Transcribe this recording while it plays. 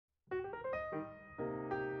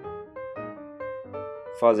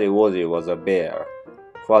Fuzzy Wuzzy was a bear.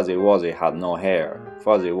 Fuzzy Wuzzy had no hair.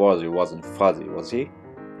 Fuzzy Wuzzy wasn't fuzzy, was he?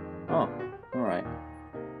 Oh, alright.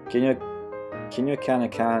 Can you can a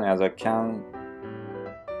can as a can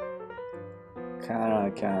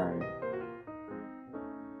a can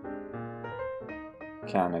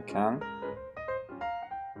can a can?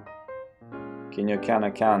 Can you can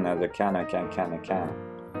a can as a can a can can a can?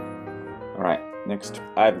 Alright, next.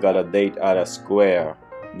 I've got a date at a square.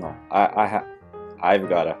 No, I have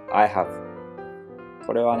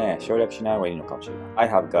これはね、省略しない方がいいのかもしれない。I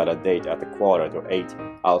have got a date at the quarter to 8.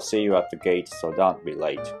 I'll see you at the gate, so don't be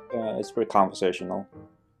late. It's pretty conversational.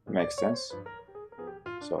 It makes sense.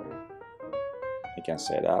 So, you can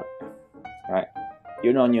say that. Right.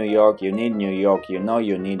 You know New York, you need New York, you know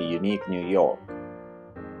you need unique New York.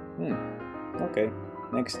 Okay.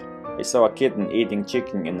 Next. I saw a kitten eating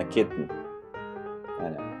chicken in the kitten.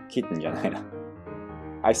 Kitten じゃないな。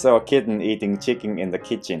I saw a kitten eating chicken in the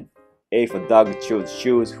kitchen. If a dog chews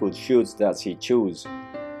shoes, whose shoes does he choose?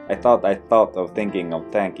 I thought of thinking of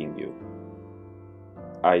thanking you.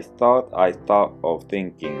 I thought of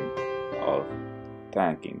thinking of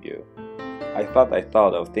thanking you. I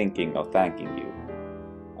thought of thinking of thanking you.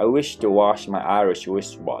 I wish to wash my Irish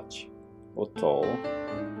wristwatch. Otto.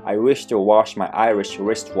 I wish to wash my Irish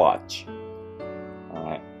wristwatch.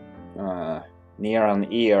 Alright. Near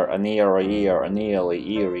an ear, a near a ear, a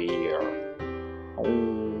nearly eerie ear.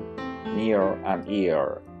 Oh. Near an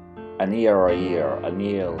ear, a near a ear, a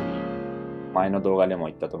nearly 前の動画でも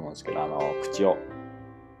言ったと思うんですけど、口を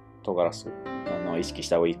尖らす意識し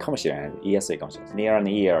た方がいいかもしれない。言いやすいかもしれない。Near an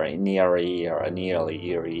ear, a near a ear, a nearly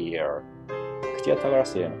eerie ear 口を尖ら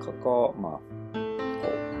すようなここを、まあ、こ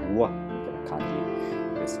う、うわっみたいな感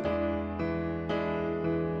じですね。